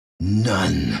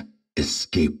None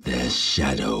escape their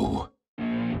shadow.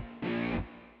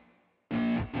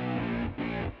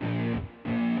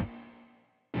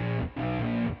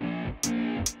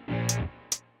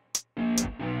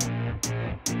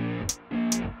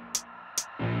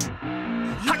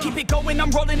 I keep it going,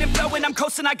 I'm rolling and flowing, I'm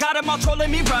coasting, I got them all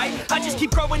trolling me right. I just keep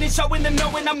growing and showing them,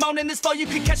 knowing I'm owning this flow, you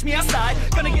can catch me outside.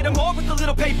 Gonna get them all with a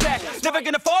little payback. Never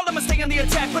gonna fall, I'ma stay on the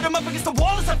attack. Put them up against the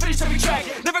wall as I finish every track.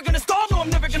 Never gonna stall, no, I'm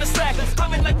never gonna slack.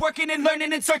 I've been like working and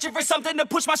learning and searching for something to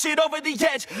push my shit over the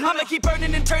edge. I'ma keep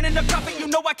burning and turning the profit, you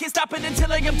know I can't stop it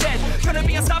until I am dead. Gonna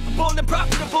be unstoppable and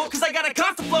profitable, cause I got a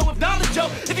constant flow of knowledge, yo.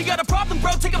 If you got a problem,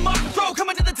 bro, take them off the throw.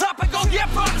 Coming to the top, I go, yeah,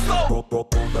 promise, slow.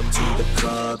 Roll up to the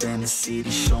club and the city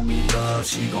show me love.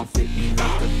 She gon' fit me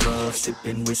like a glove.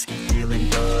 Sipping whiskey, feeling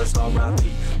buzzed.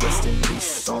 R.I.P. Rest in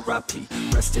peace. R.I.P.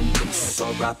 Rest in peace.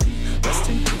 R.I.P. Rest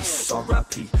in peace.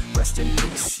 R.I.P. Rest in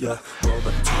peace. Yeah. Roll up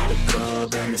to the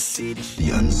club and the city.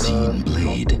 The unseen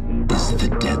blade is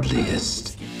the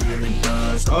deadliest. Feeling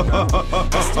buzzed. R.I.P.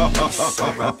 Rest in peace.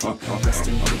 R.I.P. Rest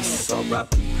in peace.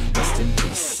 R.I.P. Rest in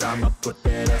peace. I'ma put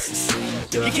that ass to sleep.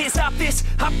 Yeah. You can't stop this,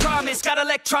 I promise. Got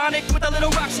electronic with a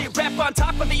little rock shit. Rap on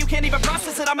top of it, you can't even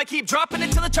process it. I'ma keep dropping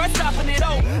it till it starts stopping it.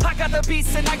 Oh, I got the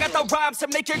beats and I got the rhymes to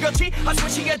make your girl cheat. I'm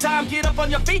switching a dime, get up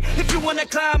on your feet. If you wanna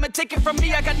climb and take it from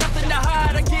me, I got nothing to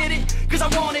hide. I get it, cause I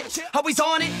want it. Always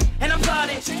on it, and I'm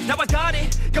plotted. Now I got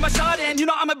it, got my shot in. You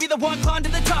know I'ma be the one climb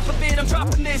to the top of it. I'm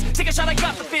dropping this, take a shot, I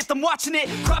got the fifth. I'm watching it,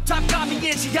 crop top got me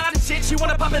in. She got it shit, she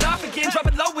wanna pop it off again. Drop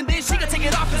it low and then she gon' take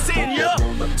it off and sin, yeah.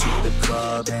 Roll up to the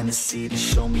club and the city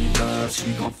show me love.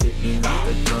 She gon' fit me like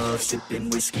a glove. Sipping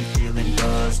whiskey, feeling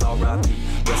buzzed. R.I.P.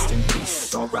 Rest in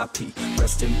peace. R.I.P.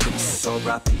 Rest in peace.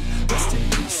 R.I.P. Rest in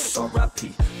peace.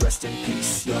 R.I.P. Rest in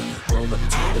peace. Yeah. Roll up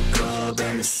to the club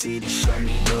and the city show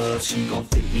me love. She gon'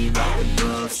 fit me like a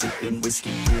glove. Sipping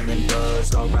whiskey, feeling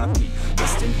buzzed. R.I.P.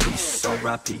 Rest in peace.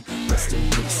 R.I.P. Rest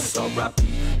in peace. R.I.P.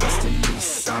 Rest in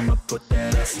peace. I'ma put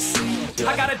that ass to sleep. Yeah.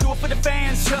 I gotta do it for the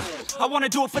fans, yeah. I wanna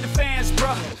do it for the fans,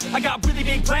 bruh. I got really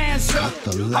big plans, yeah.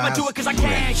 I'ma do it cause I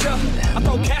can, yeah. I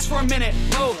throw cash for a minute,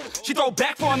 oh. She throw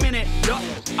back for a minute, yeah.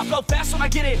 I flow fast when I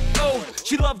get it, oh.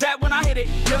 She love that when I hit it,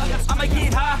 yeah. I'ma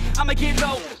get high, I'ma get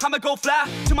low. I'ma go fly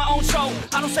to my own show.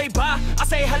 I don't say bye, I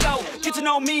say hello. Get to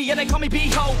know me, yeah, they call me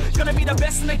B-Ho. Gonna be the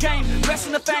best in the game, best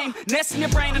in the fame. Nest in your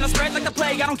brain and I spread like the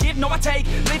plague. I don't give, no I take.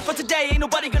 Live for today, ain't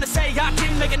nobody gonna say I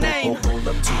didn't make a name. Roll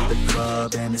up to the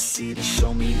club and the city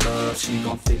show me love. She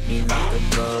gon' fit me like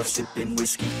a glove. Sipping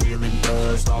whiskey, feeling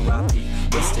buzzed. R.I.P.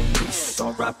 Rest in peace.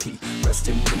 R.I.P. Rest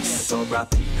in peace.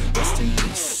 R.I.P. Rest in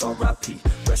peace. R.I.P.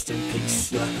 Rest in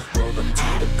peace. Yeah. Roll up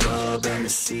to the club and the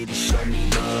city show me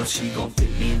love. She gon' fit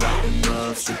me like a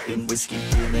glove. Sipping whiskey,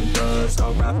 feeling buzzed.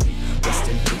 R.I.P. Rest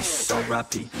in peace.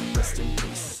 R.I.P. Rest in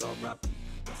peace. R.I.P.